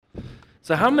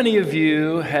So how many of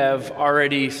you have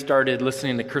already started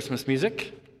listening to Christmas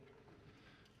music?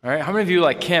 All right, how many of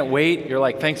you can't wait? You're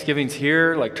like, Thanksgiving's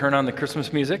here, turn on the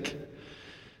Christmas music.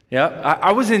 Yeah,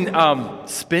 I was in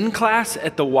spin class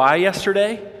at the Y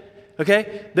yesterday,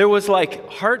 okay? There was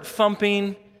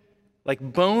heart-thumping,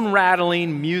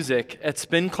 bone-rattling music at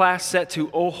spin class set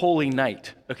to Oh Holy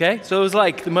Night, okay? So it was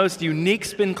the most unique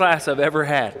spin class I've ever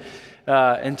had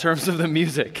in terms of the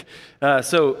music.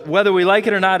 So whether we like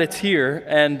it or not, it's here.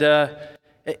 And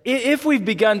if we've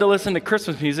begun to listen to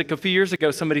Christmas music, a few years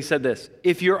ago somebody said this: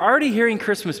 if you're already hearing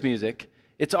Christmas music,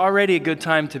 it's already a good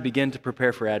time to begin to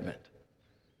prepare for Advent.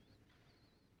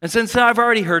 And since I've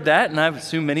already heard that, and I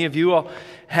assume many of you all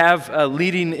have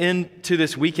leading into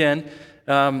this weekend,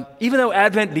 even though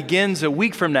Advent begins a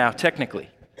week from now, technically,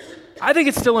 I think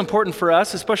it's still important for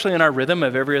us, especially in our rhythm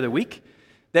of every other week,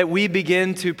 that we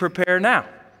begin to prepare now.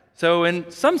 So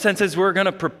in some senses, we're going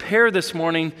to prepare this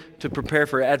morning to prepare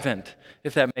for Advent,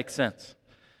 if that makes sense.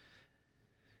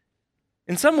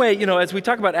 In some way, as we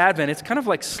talk about Advent, it's kind of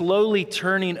like slowly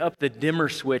turning up the dimmer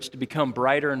switch to become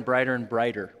brighter and brighter and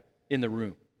brighter in the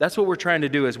room. That's what we're trying to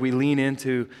do as we lean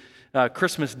into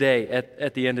Christmas Day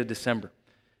at the end of December.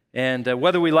 And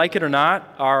whether we like it or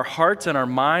not, our hearts and our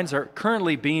minds are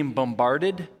currently being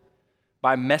bombarded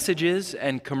by messages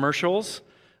and commercials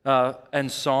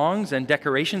and songs and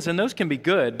decorations, and those can be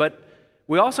good, but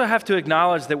we also have to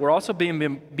acknowledge that we're also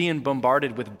being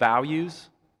bombarded with values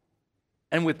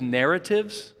and with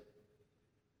narratives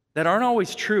that aren't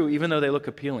always true, even though they look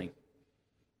appealing.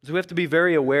 So we have to be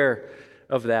very aware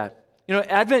of that.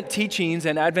 Advent teachings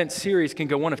and Advent series can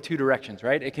go one of two directions,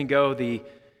 right? It can go the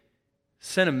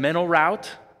sentimental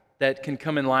route that can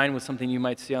come in line with something you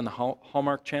might see on the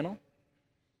Hallmark Channel.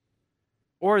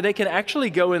 Or they can actually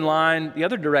go in line the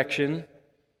other direction,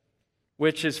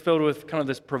 which is filled with kind of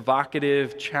this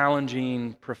provocative,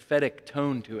 challenging, prophetic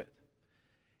tone to it.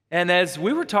 And as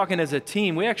we were talking as a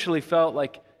team, we actually felt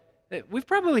like we've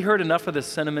probably heard enough of the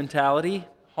sentimentality,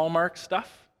 Hallmark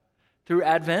stuff through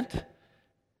Advent.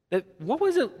 That what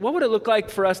would it look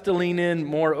like for us to lean in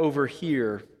more over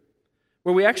here,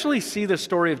 where we actually see the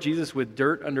story of Jesus with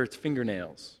dirt under its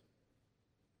fingernails?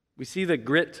 We see the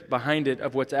grit behind it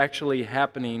of what's actually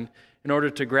happening in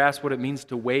order to grasp what it means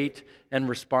to wait and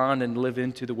respond and live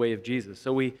into the way of Jesus.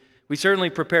 So we certainly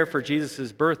prepare for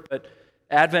Jesus' birth, but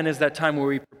Advent is that time where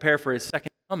we prepare for his second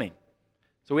coming.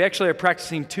 So we actually are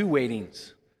practicing two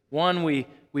waitings. One, we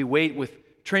wait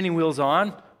with training wheels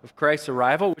on of Christ's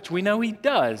arrival, which we know he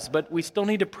does, but we still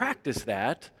need to practice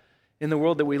that in the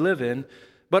world that we live in,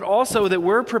 but also that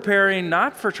we're preparing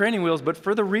not for training wheels, but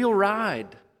for the real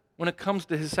ride when it comes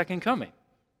to his second coming,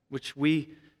 which we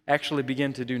actually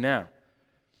begin to do now.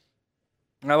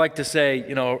 And I like to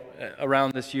say,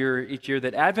 around each year,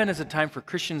 that Advent is a time for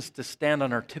Christians to stand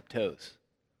on our tiptoes.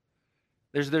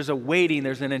 There's a waiting,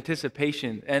 there's an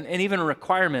anticipation, and even a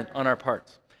requirement on our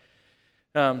parts.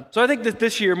 So I think that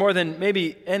this year, more than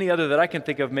maybe any other that I can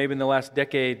think of, maybe in the last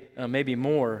decade, maybe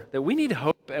more, that we need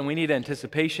hope and we need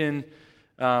anticipation,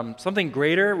 something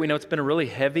greater. We know it's been a really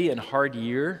heavy and hard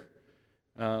year.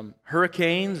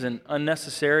 Hurricanes and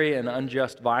unnecessary and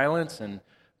unjust violence and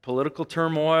political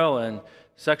turmoil and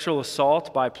sexual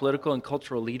assault by political and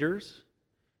cultural leaders.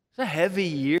 It's a heavy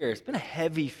year. It's been a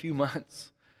heavy few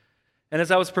months. And as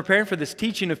I was preparing for this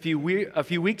teaching a few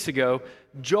weeks ago,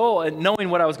 Joel, knowing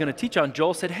what I was going to teach on,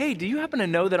 Joel said, "Hey, do you happen to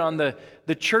know that on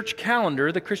the church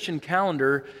calendar, the Christian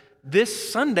calendar,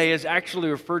 this Sunday is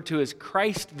actually referred to as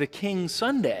Christ the King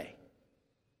Sunday?"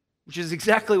 Which is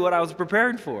exactly what I was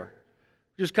preparing for,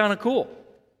 which is kind of cool.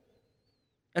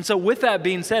 And so with that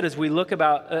being said, as we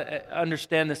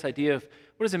understand this idea of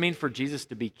what does it mean for Jesus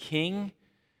to be king,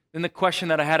 then the question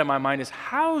that I had in my mind is,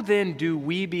 how then do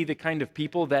we be the kind of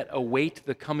people that await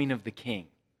the coming of the king?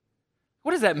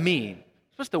 What does that mean?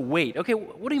 We're supposed to wait. Okay,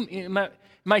 what do you mean?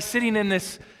 Am I sitting in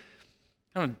this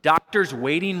kind of doctor's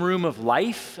waiting room of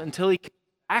life until he comes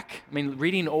back? I mean,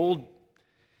 reading old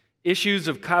issues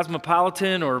of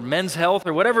Cosmopolitan or Men's Health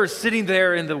or whatever is sitting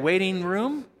there in the waiting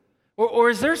room? Or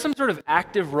is there some sort of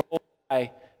active role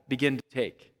I begin to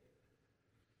take?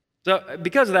 So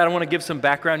because of that, I want to give some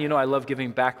background. I love giving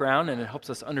background, and it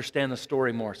helps us understand the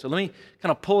story more. So let me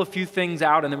kind of pull a few things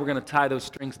out, and then we're going to tie those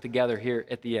strings together here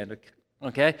at the end.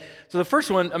 Okay? So the first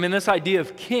one, this idea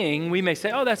of king, we may say,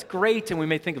 oh, that's great, and we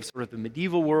may think of sort of the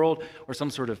medieval world or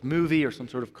some sort of movie or some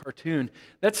sort of cartoon.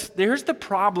 Here's the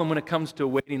problem when it comes to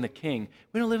awaiting the king.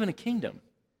 We don't live in a kingdom.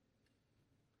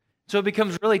 So it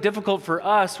becomes really difficult for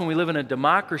us when we live in a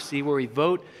democracy where we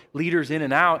vote leaders in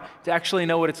and out to actually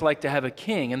know what it's like to have a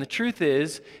king. And the truth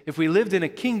is, if we lived in a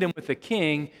kingdom with a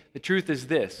king, the truth is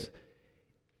this: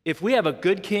 if we have a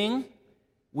good king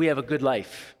we have a good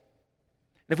life.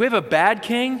 And if we have a bad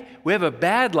king, we have a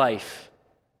bad life.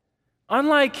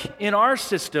 Unlike in our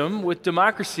system with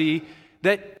democracy,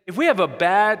 that if we have a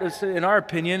bad, in our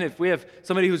opinion, if we have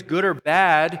somebody who's good or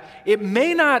bad, it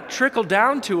may not trickle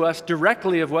down to us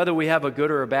directly of whether we have a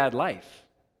good or a bad life.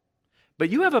 But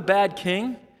you have a bad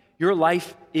king, your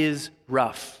life is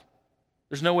rough.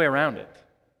 There's no way around it.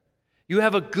 You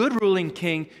have a good ruling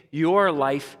king, your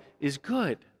life is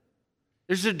good.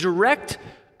 There's a direct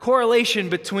correlation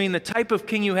between the type of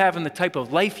king you have and the type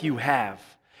of life you have.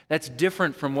 That's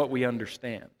different from what we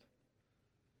understand.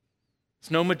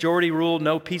 It's no majority rule,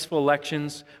 no peaceful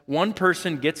elections. One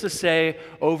person gets a say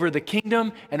over the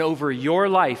kingdom and over your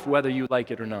life, whether you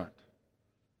like it or not.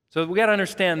 So we got to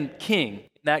understand king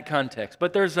in that context.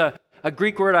 But there's a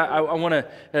Greek word I want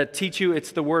to teach you.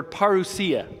 It's the word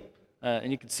parousia.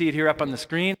 And you can see it here up on the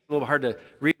screen. It's a little hard to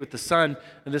read with the sun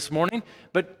this morning.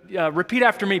 But repeat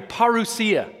after me,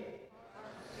 parousia.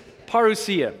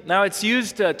 Parousia. Now, it's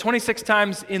used 26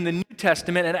 times in the New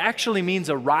Testament, and it actually means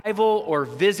arrival or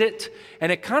visit,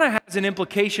 and it kind of has an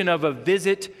implication of a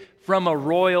visit from a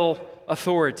royal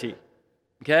authority.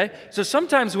 Okay? So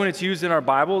sometimes when it's used in our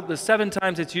Bible, the 7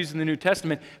 times it's used in the New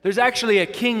Testament, there's actually a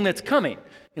king that's coming.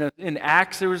 You know, in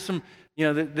Acts, there was some,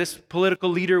 this political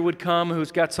leader would come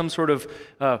who's got some sort of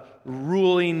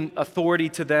ruling authority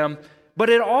to them. But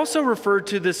it also referred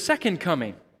to the second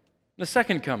coming. The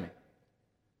second coming.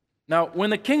 Now, when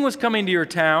the king was coming to your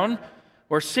town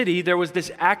or city, there was this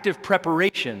active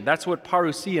preparation. That's what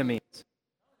parousia means.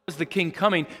 Was the king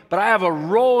coming, but I have a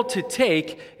role to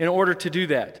take in order to do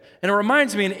that. And it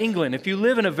reminds me in England, if you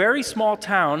live in a very small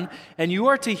town and you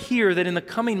are to hear that in the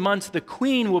coming months the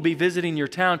Queen will be visiting your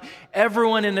town,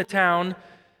 everyone in the town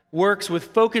works with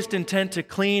focused intent to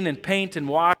clean and paint and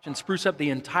wash and spruce up the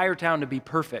entire town to be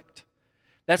perfect.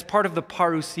 That's part of the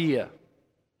parousia.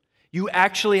 You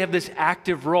actually have this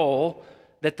active role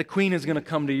that the Queen is going to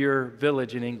come to your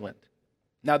village in England.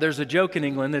 Now, there's a joke in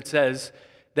England that says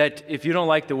that if you don't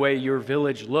like the way your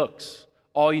village looks,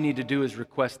 all you need to do is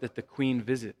request that the Queen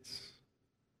visits.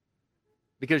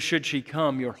 Because should she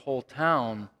come, your whole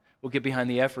town will get behind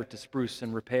the effort to spruce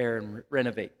and repair and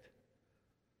renovate.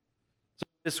 So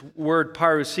this word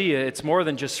parousia, it's more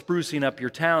than just sprucing up your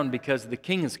town because the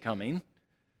king is coming.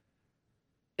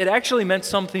 It actually meant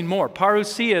something more.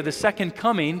 Parousia, the second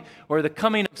coming, or the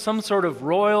coming of some sort of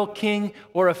royal king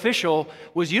or official,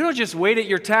 was you don't just wait at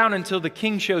your town until the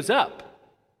king shows up.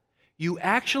 You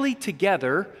actually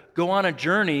together go on a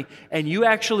journey and you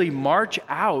actually march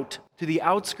out to the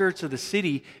outskirts of the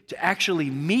city to actually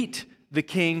meet the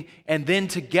king, and then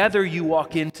together you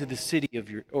walk into the city of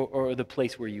your or the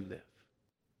place where you live.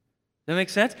 Does that make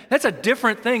sense? That's a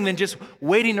different thing than just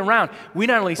waiting around. We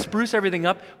not only spruce everything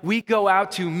up, we go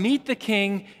out to meet the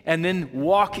king and then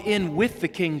walk in with the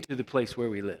king to the place where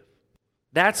we live.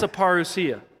 That's a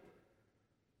parousia.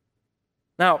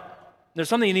 Now, there's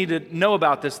something you need to know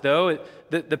about this, though.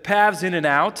 The paths in and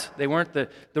out, they weren't the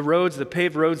roads, the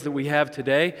paved roads that we have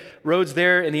today. Roads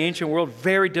there in the ancient world,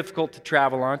 very difficult to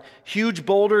travel on. Huge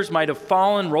boulders might have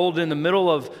fallen, rolled in the middle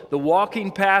of the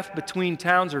walking path between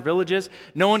towns or villages.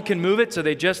 No one can move it, so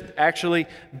they just actually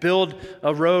build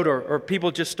a road, or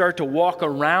people just start to walk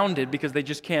around it because they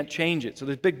just can't change it. So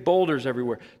there's big boulders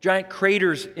everywhere, giant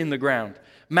craters in the ground.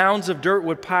 Mounds of dirt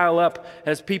would pile up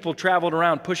as people traveled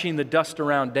around, pushing the dust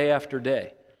around day after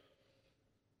day.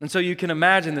 And so you can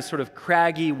imagine this sort of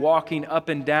craggy walking up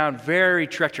and down, very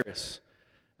treacherous.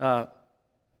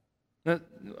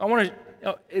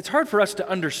 It's hard for us to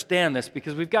understand this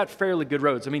because we've got fairly good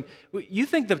roads. I mean, you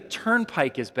think the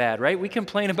turnpike is bad, right? We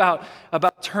complain about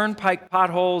turnpike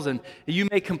potholes, and you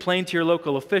may complain to your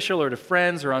local official or to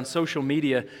friends or on social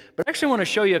media. But I actually want to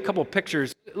show you a couple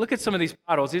pictures. Look at some of these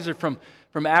potholes. These are from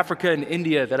Africa and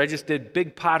India that I just did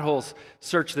big potholes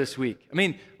search this week. I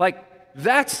mean,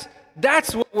 that's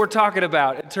what we're talking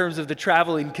about in terms of the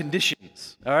traveling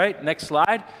conditions. All right, next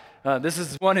slide. This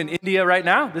is one in India right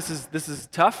now. This is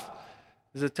tough.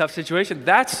 This is a tough situation.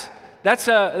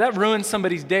 That ruins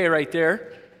somebody's day right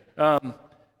there.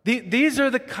 These are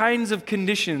the kinds of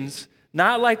conditions,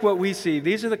 not like what we see.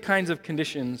 These are the kinds of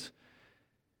conditions,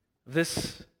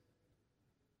 this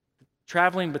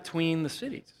traveling between the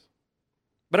cities.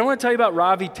 But I want to tell you about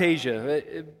Ravi Teja.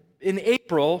 In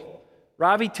April,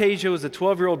 Ravi Teja was a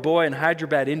 12-year-old boy in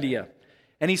Hyderabad, India.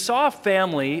 And he saw a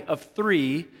family of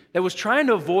 3 that was trying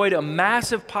to avoid a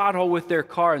massive pothole with their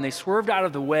car, and they swerved out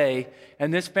of the way,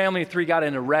 and this family of 3 got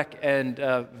in a wreck and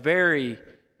very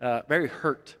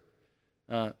hurt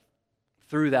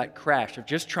through that crash of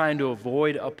just trying to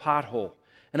avoid a pothole.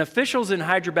 And officials in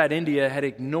Hyderabad, India had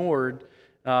ignored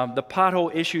the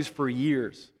pothole issues for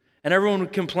years. And everyone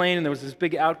would complain, and there was this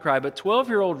big outcry. But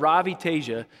 12-year-old Ravi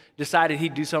Teja decided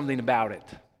he'd do something about it.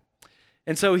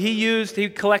 And so he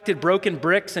collected broken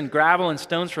bricks and gravel and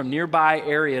stones from nearby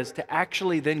areas to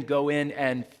actually then go in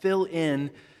and fill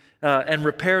in and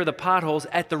repair the potholes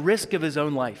at the risk of his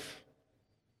own life.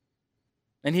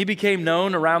 And he became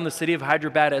known around the city of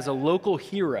Hyderabad as a local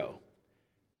hero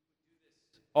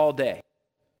all day.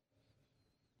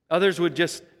 Others would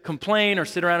just complain or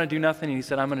sit around and do nothing, and he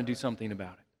said, I'm going to do something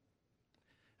about it.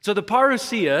 So the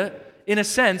parousia, in a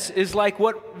sense, is like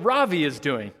what Ravi is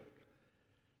doing.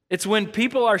 It's when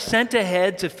people are sent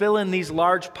ahead to fill in these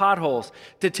large potholes,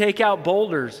 to take out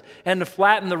boulders, and to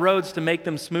flatten the roads to make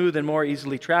them smooth and more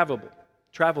easily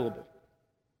travelable.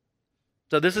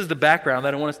 So this is the background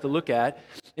that I want us to look at.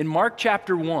 In Mark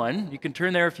chapter 1, you can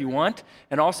turn there if you want,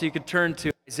 and also you could turn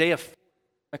to Isaiah 4.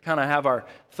 I kind of have our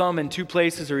thumb in two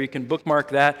places, or you can bookmark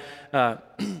that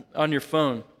on your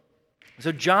phone.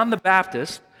 So John the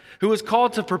Baptist, who was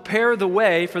called to prepare the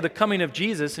way for the coming of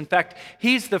Jesus. In fact,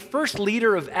 he's the first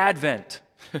leader of Advent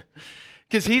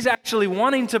because he's actually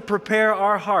wanting to prepare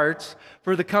our hearts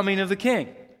for the coming of the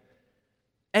King.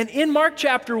 And in Mark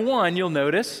chapter 1, you'll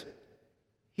notice,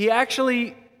 he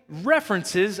actually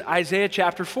references Isaiah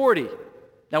chapter 40.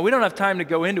 Now, we don't have time to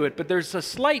go into it, but there's a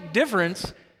slight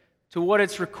difference to what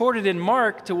it's recorded in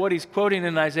Mark to what he's quoting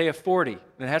in Isaiah 40.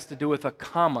 It has to do with a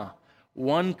comma.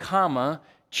 One comma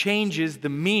changes the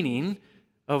meaning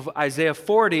of Isaiah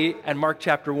 40 and Mark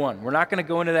chapter 1. We're not going to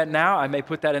go into that now. I may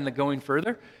put that in the going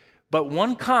further. But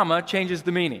one comma changes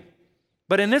the meaning.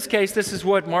 But in this case, this is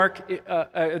what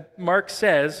Mark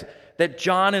says that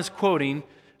John is quoting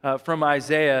from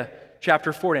Isaiah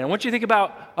chapter 40. And I want you to think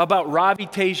about Ravi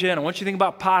Teja, and I want you to think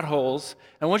about potholes,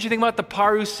 and I want you to think about the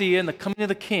parousia and the coming of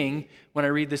the King when I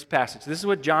read this passage. This is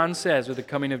what John says with the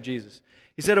coming of Jesus.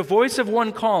 He said, a voice of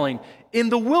one calling, in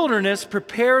the wilderness,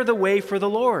 prepare the way for the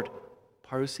Lord.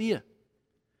 Parousia.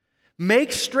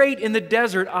 Make straight in the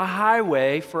desert a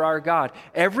highway for our God.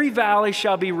 Every valley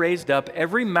shall be raised up,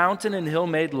 every mountain and hill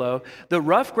made low. The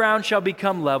rough ground shall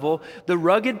become level, the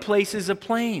rugged places a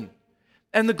plain.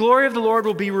 And the glory of the Lord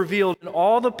will be revealed, and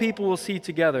all the people will see it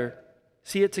together,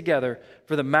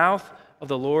 for the mouth of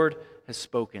the Lord has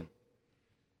spoken.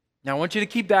 Now I want you to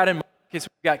keep that in mind. Okay, so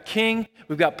we've got king,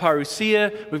 we've got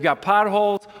parousia, we've got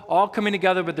potholes, all coming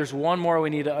together, but there's one more we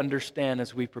need to understand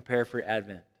as we prepare for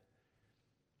Advent.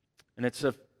 And it's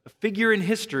a figure in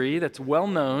history that's well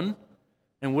known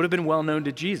and would have been well known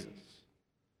to Jesus.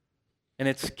 And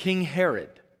it's King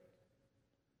Herod.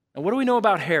 Now, what do we know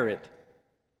about Herod?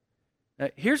 Now,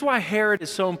 here's why Herod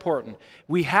is so important.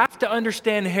 We have to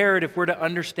understand Herod if we're to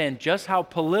understand just how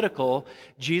political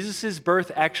Jesus'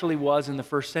 birth actually was in the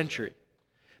first century.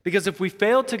 Because if we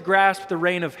fail to grasp the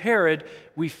reign of Herod,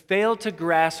 we fail to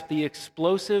grasp the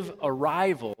explosive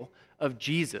arrival of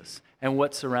Jesus and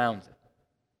what surrounds it.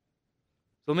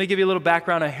 So let me give you a little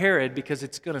background on Herod because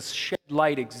it's going to shed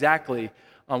light exactly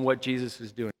on what Jesus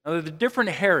is doing. Now, there are the different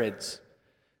Herods.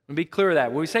 Let me be clear of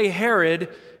that. When we say Herod,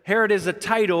 Herod is a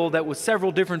title that was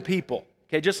several different people.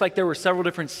 Okay, just like there were several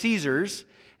different Caesars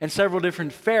and several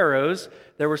different Pharaohs,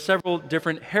 there were several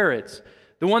different Herods.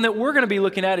 The one that we're going to be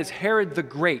looking at is Herod the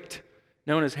Great,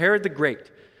 known as Herod the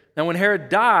Great. Now, when Herod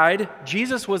died,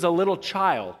 Jesus was a little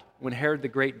child when Herod the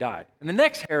Great died. And the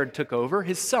next Herod took over,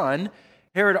 his son,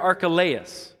 Herod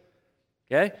Archelaus.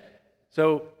 Okay?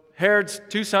 So Herod's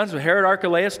two sons, Herod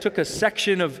Archelaus, took a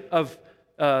section of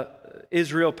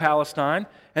Israel, Palestine,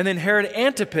 and then Herod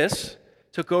Antipas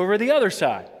took over the other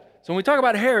side. So when we talk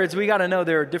about Herods, we got to know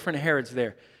there are different Herods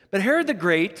there. But Herod the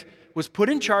Great was put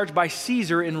in charge by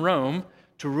Caesar in Rome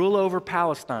to rule over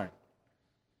Palestine.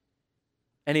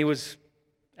 And he was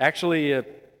actually,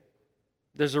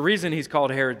 there's a reason he's called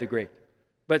Herod the Great.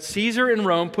 But Caesar in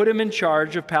Rome put him in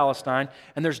charge of Palestine,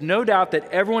 and there's no doubt that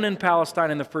everyone in Palestine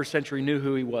in the first century knew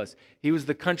who he was. He was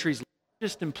the country's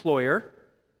largest employer.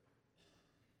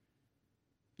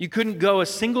 You couldn't go a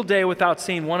single day without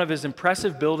seeing one of his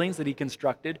impressive buildings that he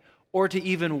constructed, or to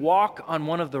even walk on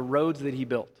one of the roads that he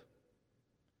built.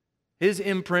 His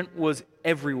imprint was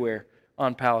everywhere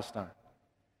on Palestine.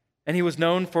 And he was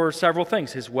known for several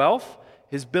things: his wealth,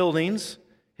 his buildings,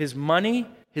 his money,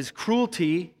 his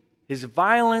cruelty, his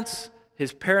violence,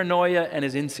 his paranoia, and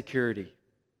his insecurity.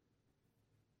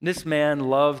 This man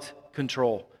loved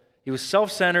control. He was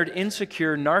self-centered,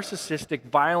 insecure, narcissistic,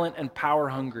 violent, and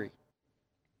power-hungry.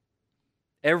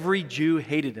 Every Jew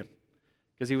hated him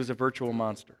because he was a virtual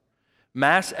monster.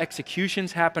 Mass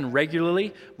executions happened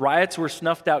regularly. Riots were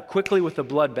snuffed out quickly with a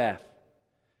bloodbath.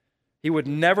 He would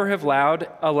never have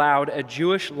allowed a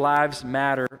Jewish Lives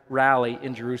Matter rally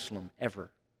in Jerusalem, ever.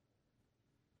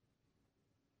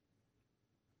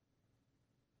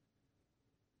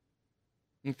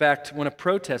 In fact, when a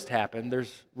protest happened,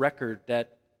 there's record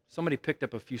that somebody picked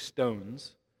up a few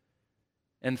stones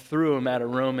and threw them at a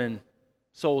Roman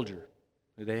soldier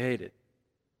who they hated.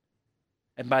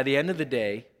 And by the end of the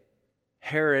day,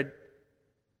 Herod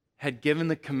had given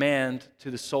the command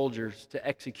to the soldiers to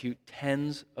execute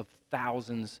tens of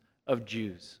thousands of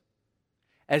Jews,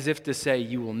 as if to say,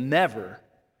 you will never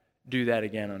do that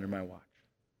again under my watch.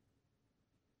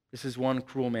 This is one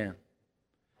cruel man.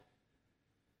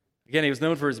 Again, he was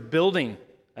known for his building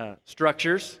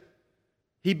structures.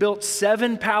 He built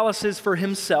 7 palaces for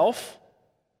himself.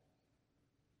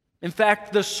 In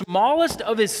fact, the smallest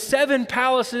of his 7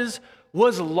 palaces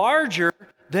was larger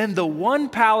than the one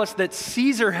palace that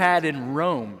Caesar had in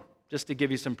Rome, just to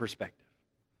give you some perspective.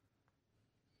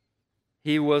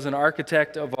 He was an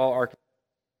architect of all architects.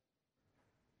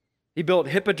 He built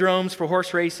hippodromes for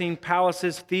horse racing,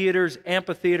 palaces, theaters,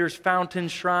 amphitheaters,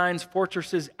 fountains, shrines,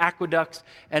 fortresses, aqueducts,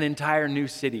 and entire new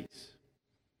cities.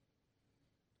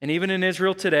 And even in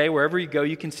Israel today, wherever you go,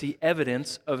 you can see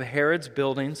evidence of Herod's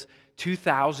buildings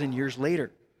 2,000 years later.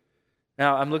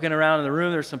 Now, I'm looking around in the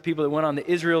room. There's some people that went on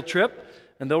the Israel trip,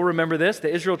 and they'll remember this.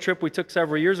 The Israel trip we took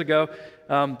several years ago,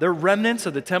 they're remnants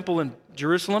of the temple in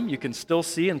Jerusalem. You can still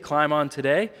see and climb on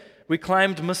today. We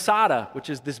climbed Masada, which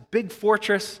is this big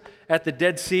fortress at the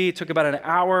Dead Sea. It took about an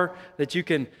hour that you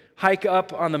can hike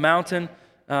up on the mountain,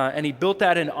 and he built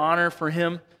that in honor for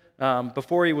him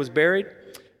before he was buried.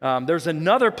 There's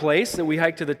another place that we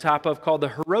hiked to the top of called the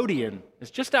Herodian. It's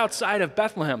just outside of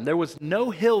Bethlehem. There was no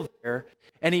hill there,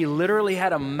 and he literally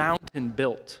had a mountain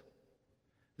built.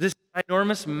 This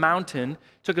enormous mountain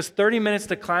took us 30 minutes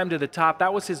to climb to the top.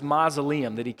 That was his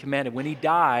mausoleum that he commanded when he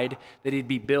died that he'd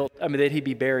be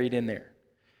buried in there.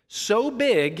 So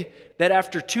big that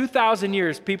after 2,000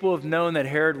 years, people have known that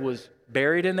Herod was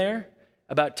buried in there.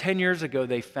 About 10 years ago,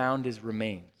 they found his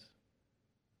remains.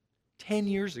 10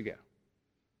 years ago.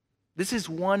 This is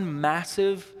one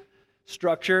massive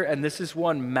structure, and this is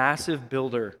one massive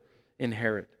builder in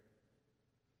Herod.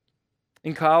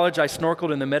 In college, I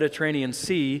snorkeled in the Mediterranean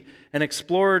Sea and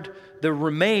explored the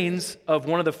remains of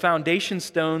one of the foundation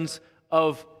stones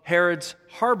of Herod's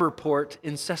harbor port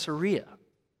in Caesarea.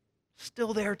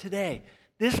 Still there today.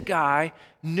 This guy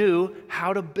knew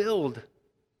how to build.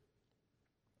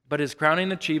 But his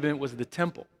crowning achievement was the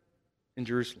temple in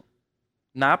Jerusalem.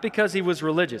 Not because he was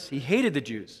religious. He hated the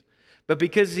Jews. But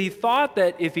because he thought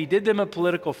that if he did them a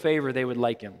political favor, they would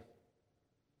like him,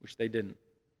 which they didn't.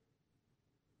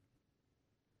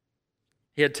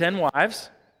 He had 10 wives.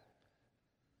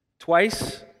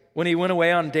 Twice, when he went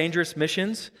away on dangerous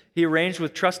missions, he arranged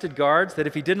with trusted guards that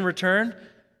if he didn't return,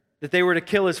 that they were to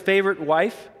kill his favorite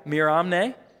wife,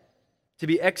 Miramne, to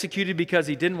be executed because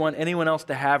he didn't want anyone else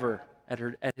to have her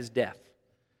at his death.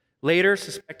 Later,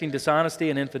 suspecting dishonesty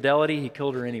and infidelity, he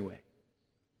killed her anyway.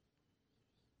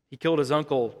 He killed his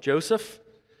uncle Joseph,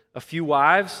 a few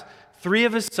wives, 3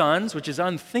 of his sons, which is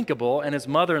unthinkable, and his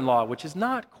mother-in-law, which is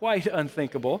not quite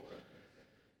unthinkable.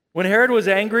 When Herod was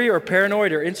angry or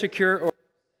paranoid or insecure or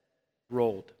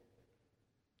rolled.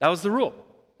 That was the rule.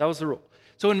 That was the rule.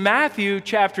 So in Matthew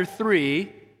chapter 2,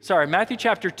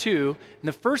 in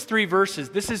the first 3 verses,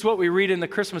 this is what we read in the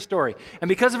Christmas story. And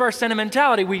because of our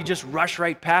sentimentality, we just rush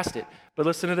right past it. But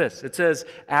listen to this. It says,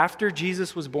 after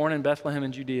Jesus was born in Bethlehem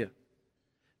in Judea,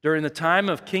 during the time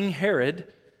of King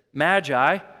Herod,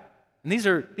 Magi, and these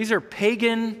are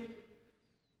pagan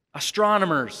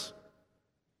astronomers.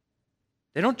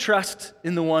 They don't trust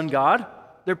in the one God.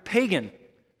 They're pagan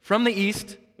from the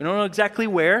east. We don't know exactly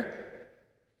where.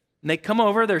 And they come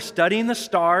over, they're studying the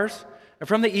stars. And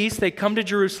from the east, they come to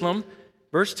Jerusalem,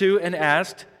 verse 2, and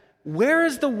asked, where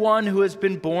is the one who has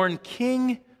been born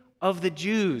King of the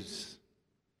Jews?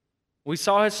 We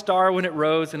saw his star when it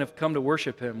rose and have come to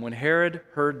worship him. When Herod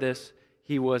heard this,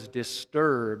 he was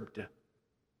disturbed,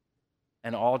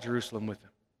 and all Jerusalem with him.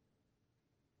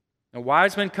 Now,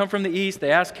 wise men come from the east.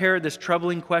 They ask Herod this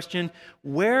troubling question.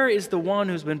 Where is the one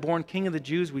who's been born King of the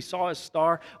Jews? We saw his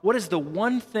star. What is the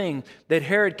one thing that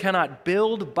Herod cannot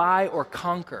build, buy, or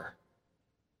conquer?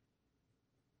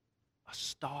 A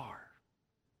star.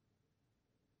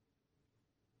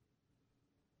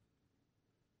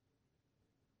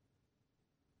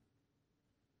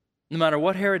 No matter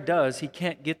what Herod does, he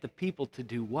can't get the people to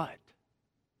do what?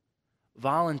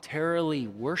 Voluntarily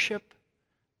worship,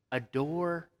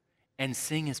 adore, and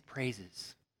sing his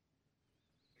praises.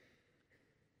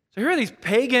 So here are these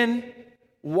pagan,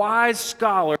 wise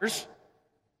scholars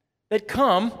that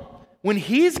come when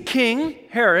he's king,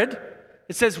 Herod.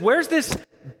 It says, where's this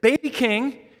baby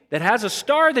king that has a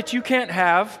star that you can't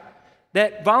have,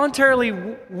 that voluntarily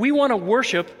we want to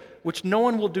worship, which no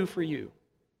one will do for you?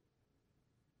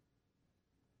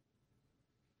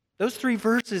 Those 3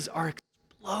 verses are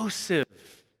explosive.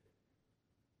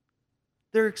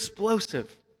 They're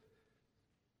explosive.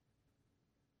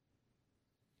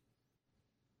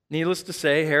 Needless to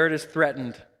say, Herod is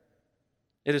threatened.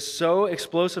 It is so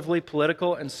explosively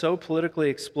political and so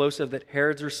politically explosive that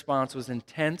Herod's response was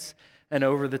intense and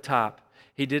over the top.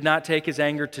 He did not take his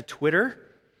anger to Twitter.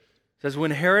 It says,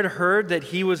 when Herod heard that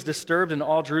he was disturbed and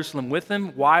all Jerusalem with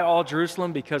him, why all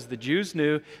Jerusalem? Because the Jews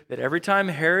knew that every time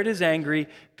Herod is angry,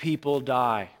 people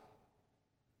die.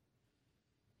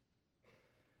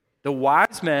 The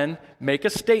wise men make a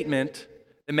statement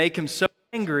that make him so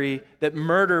angry that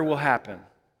murder will happen.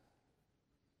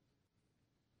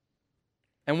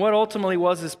 And what ultimately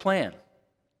was his plan?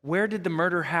 Where did the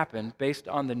murder happen based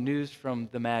on the news from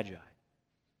the Magi?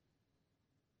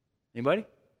 Anybody?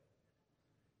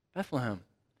 Bethlehem.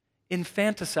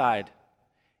 Infanticide.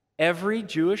 Every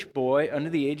Jewish boy under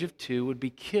the age of 2 would be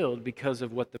killed because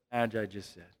of what the Magi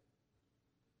just said.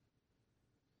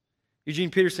 Eugene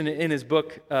Peterson, in his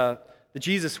book, The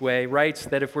Jesus Way, writes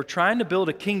that if we're trying to build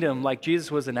a kingdom like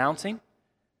Jesus was announcing,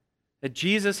 that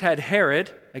Jesus had Herod,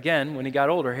 again, when he got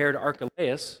older, Herod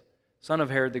Archelaus, son of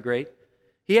Herod the Great,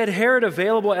 he had Herod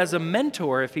available as a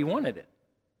mentor if he wanted it.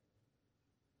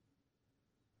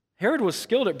 Herod was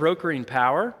skilled at brokering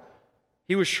power.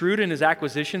 He was shrewd in his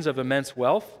acquisitions of immense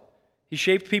wealth. He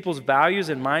shaped people's values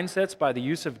and mindsets by the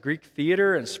use of Greek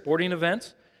theater and sporting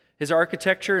events. His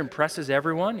architecture impresses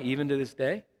everyone, even to this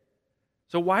day.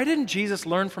 So why didn't Jesus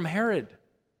learn from Herod?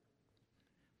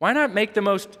 Why not take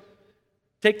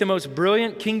the most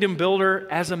brilliant kingdom builder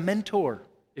as a mentor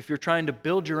if you're trying to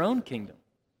build your own kingdom?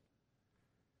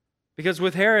 Because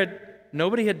with Herod,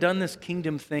 nobody had done this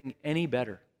kingdom thing any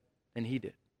better than he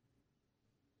did.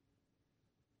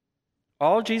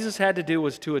 All Jesus had to do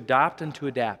was to adopt and to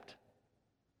adapt.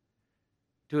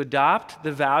 To adopt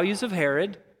the values of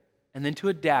Herod and then to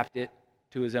adapt it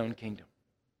to his own kingdom.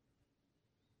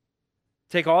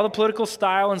 Take all the political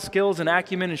style and skills and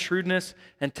acumen and shrewdness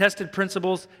and tested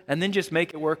principles and then just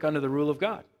make it work under the rule of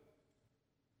God.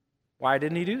 Why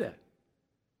didn't he do that?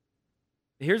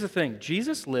 Here's the thing.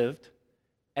 Jesus lived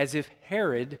as if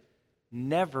Herod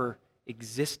never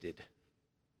existed.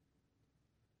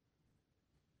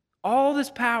 All this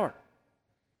power.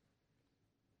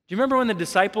 Do you remember when the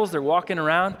disciples, they're walking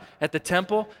around at the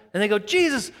temple and they go,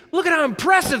 Jesus, look at how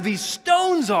impressive these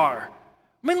stones are.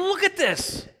 I mean, look at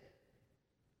this.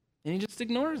 And he just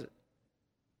ignores it.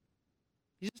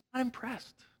 He's just not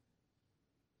impressed.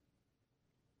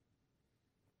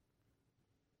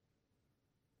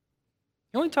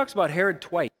 He only talks about Herod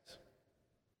twice.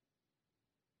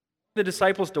 The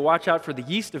disciples to watch out for the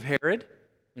yeast of Herod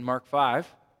in Mark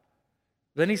 5.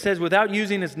 Then he says, without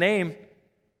using his name,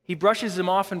 he brushes him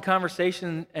off in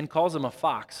conversation and calls him a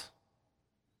fox.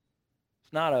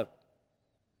 It's not a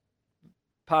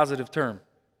positive term.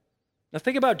 Now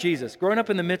think about Jesus, growing up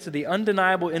in the midst of the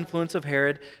undeniable influence of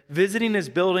Herod, visiting his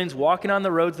buildings, walking on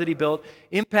the roads that he built,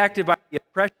 impacted by the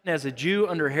oppression as a Jew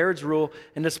under Herod's rule,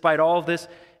 and despite all of this,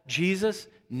 Jesus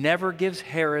never gives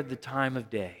Herod the time of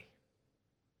day.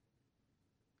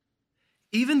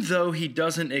 Even though he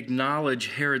doesn't acknowledge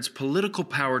Herod's political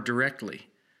power directly,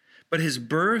 but his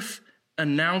birth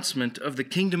announcement of the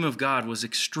kingdom of God was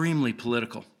extremely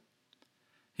political.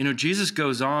 You know, Jesus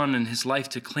goes on in his life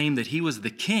to claim that he was the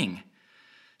king.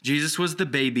 Jesus was the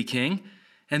baby king.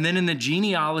 And then in the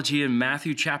genealogy in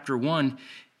Matthew chapter 1,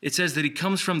 it says that he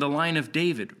comes from the line of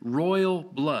David, royal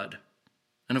blood.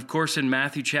 And of course, in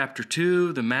Matthew chapter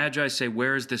 2, the Magi say,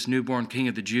 where is this newborn king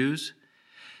of the Jews?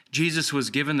 Jesus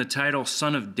was given the title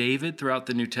Son of David throughout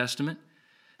the New Testament.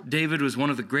 David was one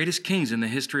of the greatest kings in the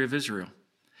history of Israel.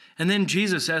 And then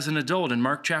Jesus, as an adult, in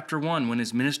Mark chapter 1, when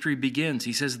his ministry begins,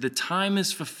 he says, the time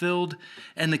is fulfilled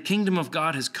and the kingdom of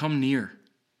God has come near.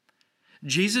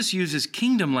 Jesus uses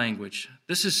kingdom language.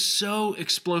 This is so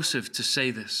explosive to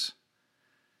say this.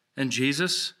 And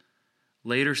Jesus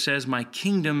later says, my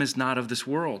kingdom is not of this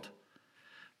world.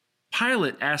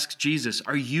 Pilate asks Jesus,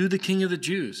 are you the king of the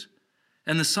Jews?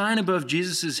 And the sign above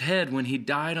Jesus' head when he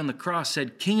died on the cross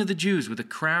said, King of the Jews, with a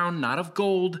crown not of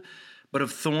gold, but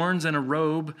of thorns and a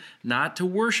robe, not to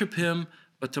worship him,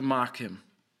 but to mock him.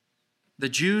 The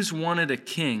Jews wanted a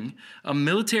king, a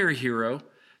military hero,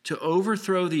 to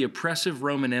overthrow the oppressive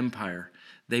Roman Empire.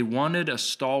 They wanted a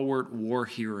stalwart war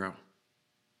hero.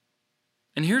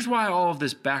 And here's why all of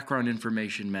this background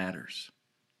information matters.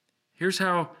 Here's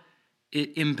how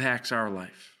it impacts our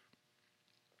life.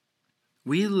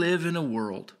 We live in a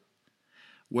world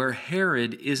where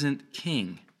Herod isn't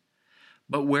king,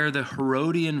 but where the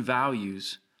Herodian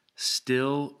values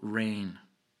still reign.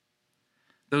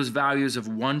 Those values of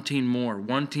wanting more,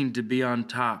 wanting to be on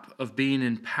top, of being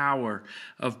in power,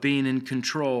 of being in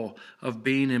control, of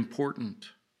being important.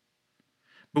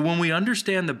 But when we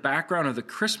understand the background of the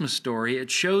Christmas story,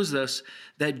 it shows us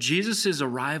that Jesus'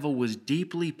 arrival was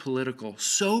deeply political,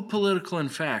 so political, in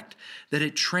fact, that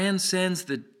it transcends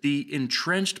the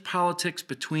entrenched politics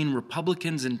between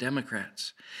Republicans and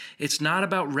Democrats. It's not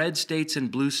about red states and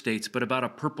blue states, but about a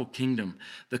purple kingdom,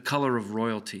 the color of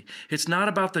royalty. It's not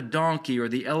about the donkey or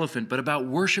the elephant, but about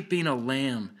worshiping a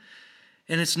lamb.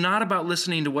 And it's not about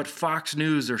listening to what Fox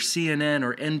News or CNN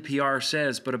or NPR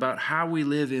says, but about how we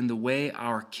live in the way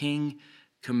our King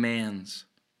commands.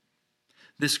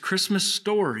 This Christmas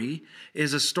story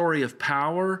is a story of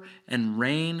power and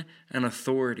reign and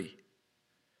authority.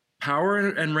 Power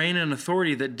and reign and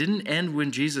authority that didn't end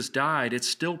when Jesus died. It's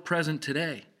still present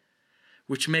today,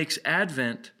 which makes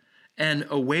Advent and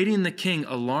awaiting the King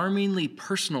alarmingly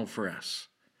personal for us.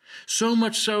 So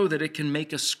much so that it can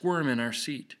make us squirm in our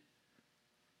seat.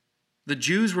 The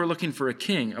Jews were looking for a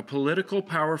king, a political,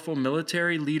 powerful,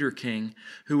 military leader king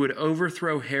who would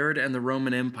overthrow Herod and the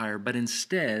Roman Empire, but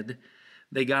instead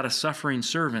they got a suffering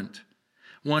servant,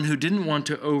 one who didn't want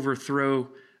to overthrow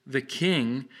the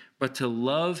king, but to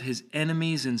love his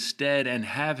enemies instead and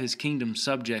have his kingdom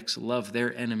subjects love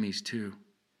their enemies too.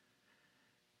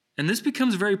 And this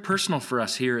becomes very personal for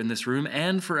us here in this room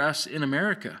and for us in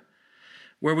America,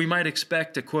 where we might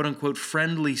expect a quote-unquote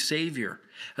friendly Savior,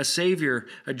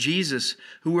 a Jesus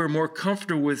who we're more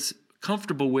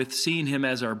comfortable with seeing him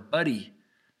as our buddy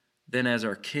than as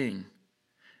our king.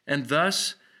 And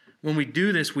thus, when we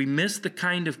do this, we miss the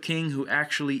kind of king who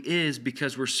actually is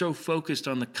because we're so focused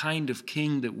on the kind of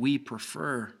king that we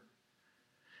prefer.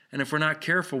 And if we're not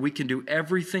careful, we can do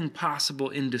everything possible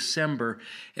in December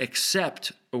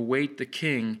except await the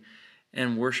king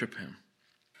and worship him.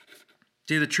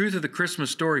 See, the truth of the Christmas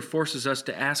story forces us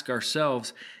to ask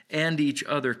ourselves and each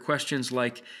other questions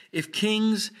like, if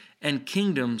kings and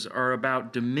kingdoms are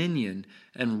about dominion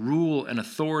and rule and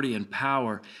authority and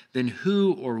power, then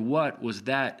who or what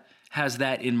has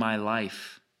that in my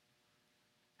life?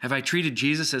 Have I treated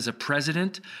Jesus as a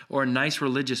president or a nice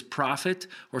religious prophet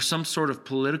or some sort of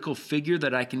political figure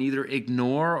that I can either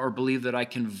ignore or believe that I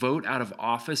can vote out of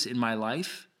office in my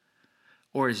life?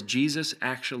 Or is Jesus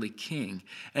actually king?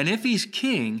 And if he's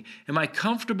king, am I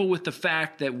comfortable with the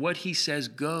fact that what he says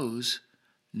goes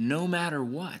no matter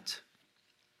what?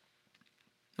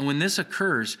 And when this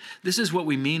occurs, this is what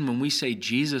we mean when we say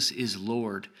Jesus is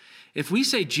Lord. If we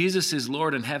say Jesus is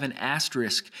Lord and have an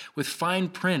asterisk with fine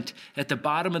print at the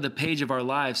bottom of the page of our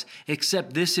lives,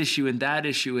 except this issue and that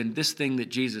issue and this thing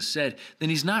that Jesus said, then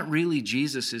he's not really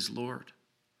Jesus is Lord.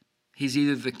 He's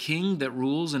either the king that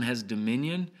rules and has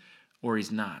dominion, or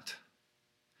he's not.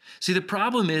 See, the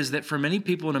problem is that for many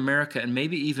people in America, and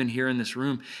maybe even here in this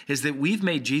room, is that we've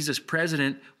made Jesus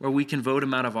president where we can vote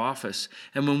him out of office.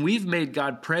 And when we've made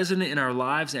God president in our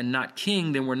lives and not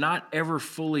king, then we're not ever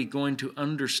fully going to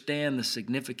understand the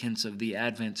significance of the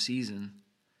Advent season.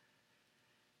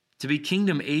 To be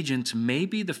kingdom agents,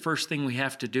 maybe the first thing we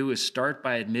have to do is start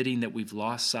by admitting that we've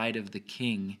lost sight of the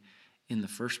king in the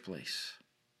first place.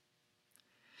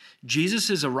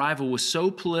 Jesus' arrival was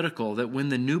so political that when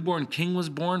the newborn king was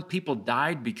born, people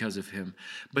died because of him.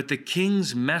 But the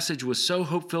king's message was so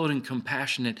hope-filled and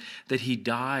compassionate that he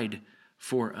died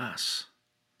for us.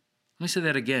 Let me say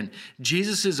that again.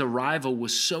 Jesus' arrival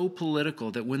was so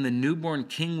political that when the newborn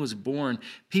king was born,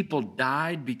 people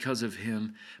died because of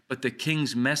him. But the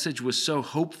king's message was so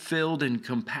hope-filled and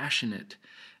compassionate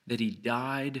that he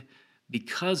died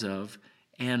because of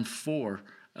and for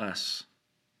us.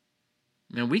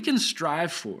 Now, we can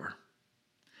strive for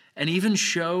and even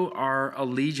show our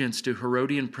allegiance to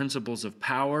Herodian principles of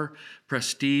power,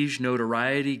 prestige,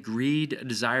 notoriety, greed, a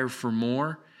desire for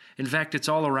more. In fact, it's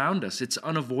all around us. It's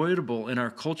unavoidable in our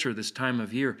culture this time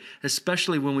of year,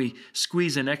 especially when we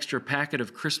squeeze an extra packet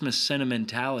of Christmas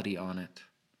sentimentality on it.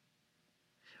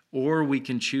 Or we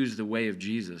can choose the way of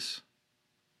Jesus,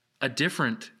 a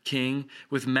different king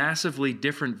with massively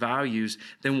different values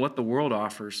than what the world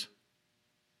offers.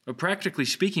 But practically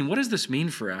speaking, what does this mean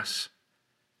for us?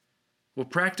 Well,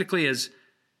 practically, as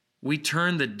we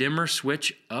turn the dimmer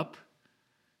switch up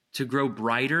to grow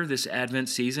brighter this Advent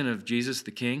season of Jesus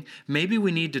the King, maybe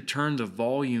we need to turn the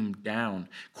volume down,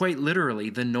 quite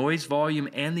literally, the noise volume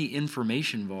and the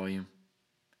information volume.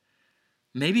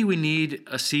 Maybe we need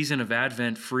a season of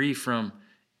Advent free from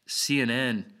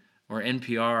CNN or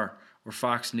NPR or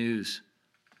Fox News.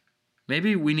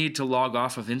 Maybe we need to log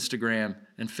off of Instagram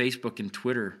and Facebook and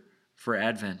Twitter for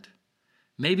Advent.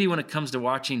 Maybe when it comes to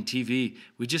watching TV,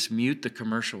 we just mute the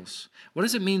commercials. What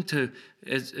does it mean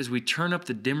as we turn up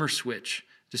the dimmer switch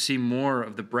to see more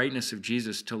of the brightness of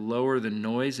Jesus, to lower the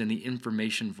noise and the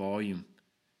information volume.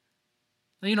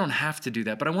 Now, you don't have to do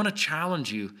that, but I want to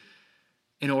challenge you.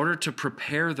 In order to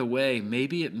prepare the way,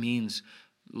 maybe it means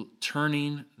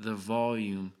turning the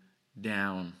volume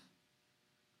down.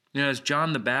 You know, as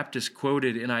John the Baptist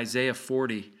quoted in Isaiah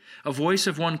 40, a voice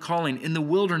of one calling, in the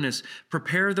wilderness,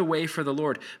 prepare the way for the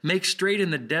Lord. Make straight in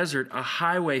the desert a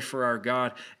highway for our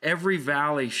God. Every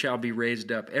valley shall be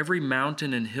raised up, every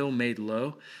mountain and hill made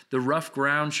low. The rough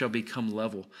ground shall become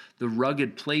level, the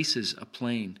rugged places a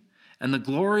plain. And the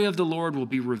glory of the Lord will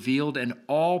be revealed, and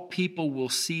all people will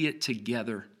see it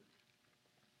together.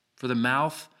 For the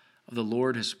mouth of the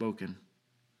Lord has spoken.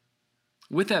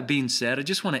 With that being said, I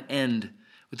just want to end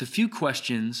with a few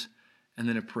questions and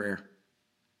then a prayer.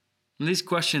 And these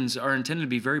questions are intended to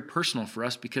be very personal for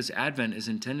us because Advent is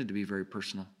intended to be very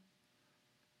personal.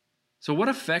 So what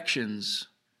affections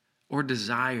or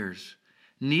desires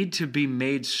need to be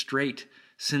made straight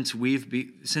since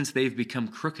they've become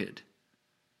crooked?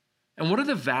 And what are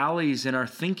the valleys in our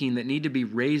thinking that need to be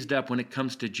raised up when it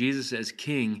comes to Jesus as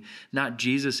king, not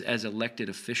Jesus as elected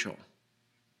official?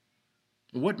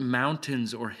 What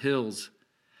mountains or hills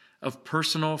of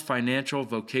personal, financial,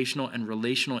 vocational, and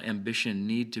relational ambition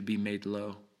need to be made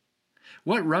low?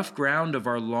 What rough ground of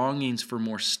our longings for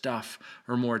more stuff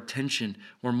or more attention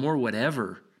or more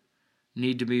whatever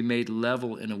need to be made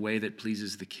level in a way that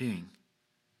pleases the king?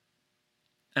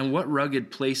 And what rugged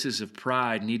places of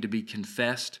pride need to be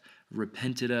confessed,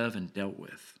 repented of, and dealt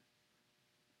with?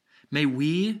 May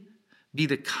we be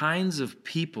the kinds of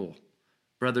people,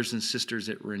 brothers and sisters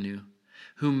at Renew,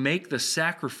 who make the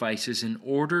sacrifices in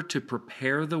order to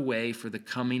prepare the way for the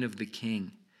coming of the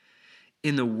King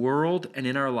in the world and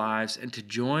in our lives, and to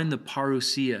join the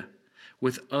parousia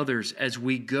with others as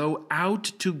we go out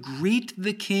to greet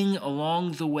the King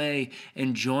along the way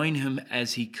and join him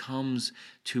as he comes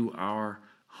to our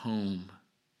home.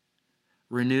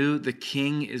 Renew, the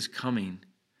King is coming.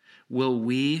 Will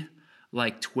we,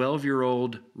 like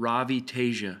 12-year-old Ravi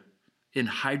Teja in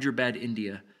Hyderabad,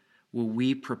 India, will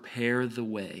we prepare the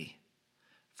way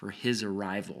for his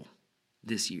arrival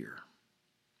this year?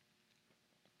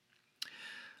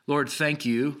 Lord, thank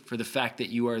you for the fact that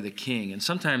you are the King. And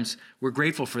sometimes we're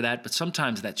grateful for that, but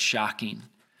sometimes that's shocking.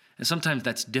 And sometimes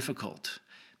that's difficult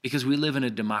because we live in a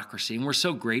democracy. And we're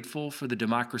so grateful for the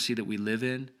democracy that we live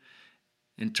in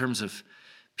terms of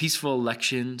peaceful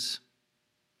elections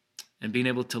and being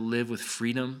able to live with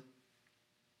freedom.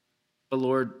 But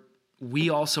Lord,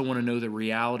 we also want to know the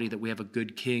reality that we have a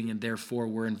good king, and therefore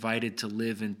we're invited to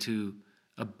live into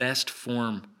a best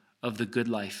form of the good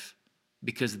life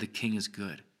because the king is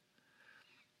good.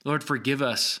 Lord, forgive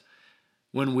us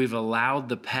when we've allowed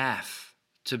the path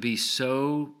to be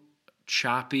so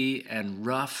choppy and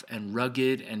rough and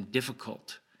rugged and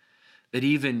difficult that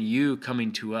even you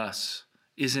coming to us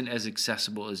isn't as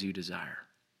accessible as you desire.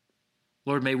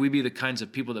 Lord, may we be the kinds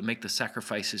of people that make the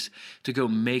sacrifices to go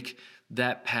make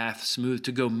that path smooth,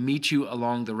 to go meet you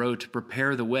along the road, to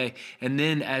prepare the way, and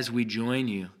then as we join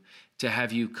you, to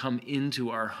have you come into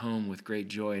our home with great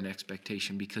joy and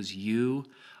expectation, because you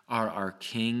are our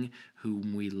King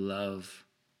whom we love.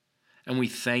 And we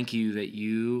thank you that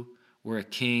you were a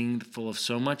king full of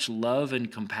so much love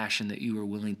and compassion that you were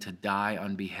willing to die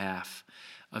on behalf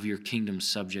of your kingdom's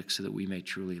subjects so that we may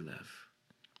truly live.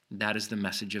 That is the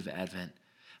message of Advent.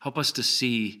 Help us to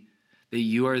see that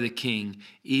you are the King,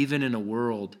 even in a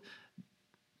world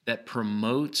that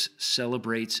promotes,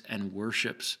 celebrates, and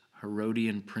worships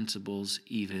Herodian principles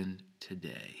even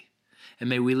today. And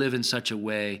may we live in such a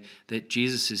way that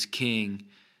Jesus is King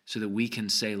so that we can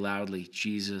say loudly,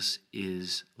 Jesus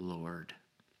is Lord.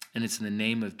 And it's in the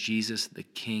name of Jesus, the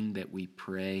King, that we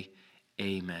pray.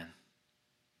 Amen.